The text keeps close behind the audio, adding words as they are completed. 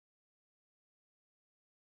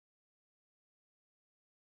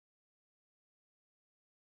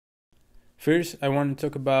First, I want to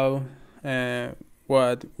talk about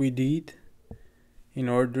what we did in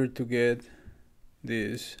order to get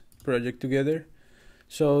this project together.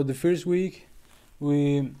 So the first week,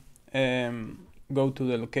 we go to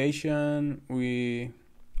the location. We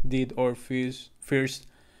did our first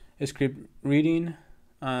script reading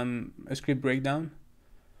and a script breakdown.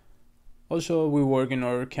 Also, we work in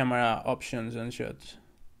our camera options and shots.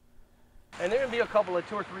 And there are going to be a couple of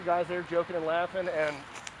 2 or 3 guys there joking and laughing, and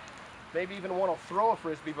maybe even one will throw a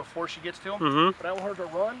frisbee before she gets to him. But I want her to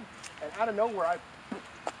run, and out of nowhere,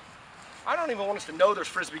 I don't even want us to know there's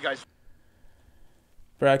frisbee guys.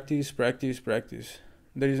 Practice, practice, practice.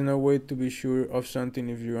 There is no way to be sure of something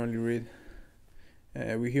if you only read.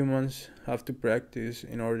 We humans have to practice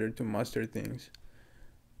in order to master things.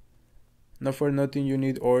 Not for nothing you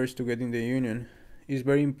need hours to get in the union. It's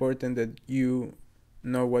very important that you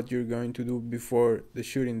know what you're going to do before the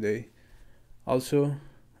shooting day. Also,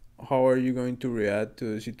 how are you going to react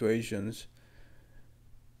to the situations?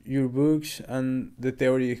 Your books and the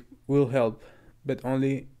theory will help, but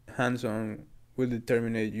only hands-on will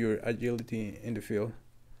determine your agility in the field.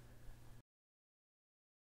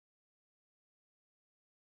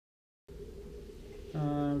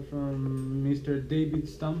 From Mr. David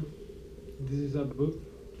Stump. This is a book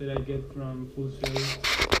that I get from Full Sail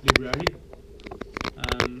Library,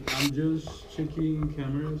 and I'm just checking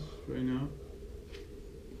cameras right now.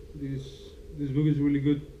 This book is really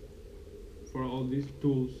good for all these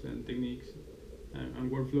tools and techniques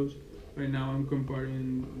and workflows. Right now I'm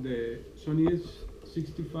comparing the Sony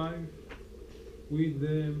S65 with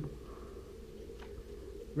the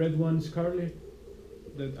Red One Scarlet.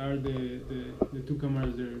 That are the 2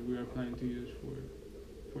 cameras that we are planning to use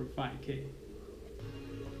for 5K.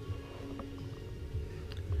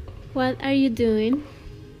 What are you doing?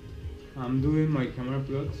 I'm doing my camera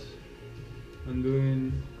plots.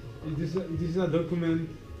 This is a document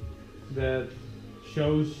that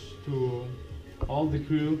shows to all the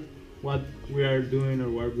crew what we are doing or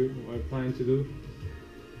what we are planning to do.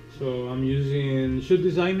 So I'm using Shoot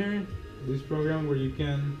Designer, this program where you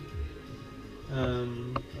can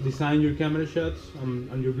design your camera shots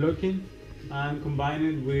and your blocking, and combine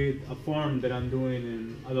it with a form that I'm doing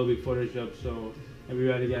in Adobe Photoshop, so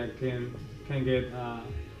everybody can get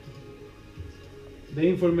the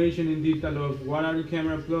information in detail of what are the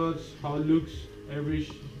camera plots, how it looks every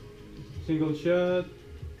single shot,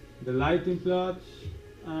 the lighting plots,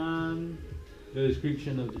 and the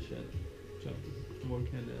description of the shot. So I'm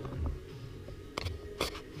working on that.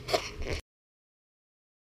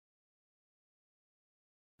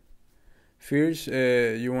 First,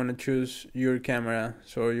 you want to choose your camera,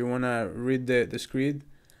 so you want to read the script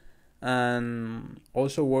and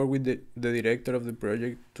also work with the director of the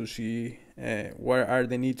project to see what are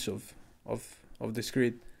the needs of the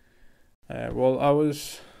script. Well, I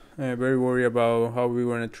was very worried about how we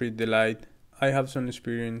want to treat the light. I have some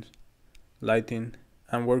experience lighting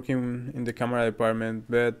and working in the camera department,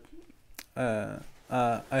 but I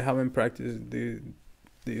haven't practiced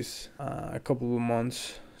this a couple of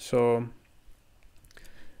months, so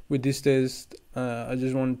with this test, I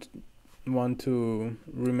just want to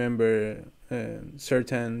remember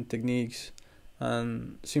certain techniques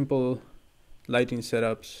and simple lighting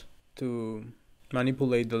setups to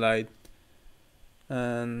manipulate the light.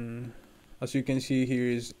 And as you can see, here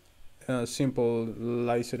is a simple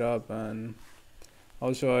light setup, and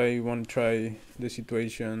also I want to try the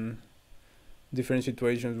different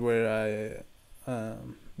situations where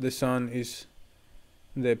the sun is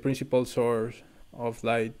the principal source of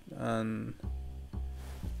light, and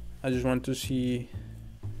I just want to see,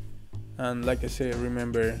 and like I said,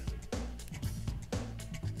 remember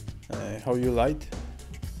how you light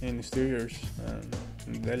in exteriors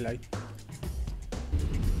and daylight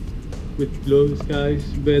with blue skies.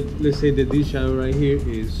 But let's say that this shadow right here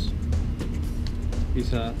is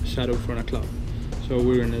a shadow from a cloud, so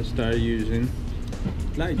we're gonna start using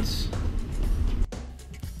lights.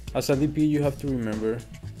 As a DP, you have to remember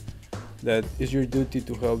that it's your duty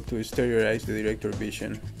to help to exteriorize the director's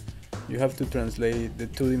vision. You have to translate the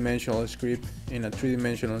 2-dimensional script in a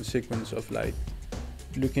 3-dimensional sequence of light,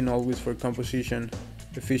 looking always for composition,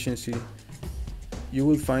 efficiency. You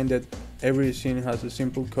will find that every scene has a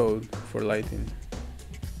simple code for lighting.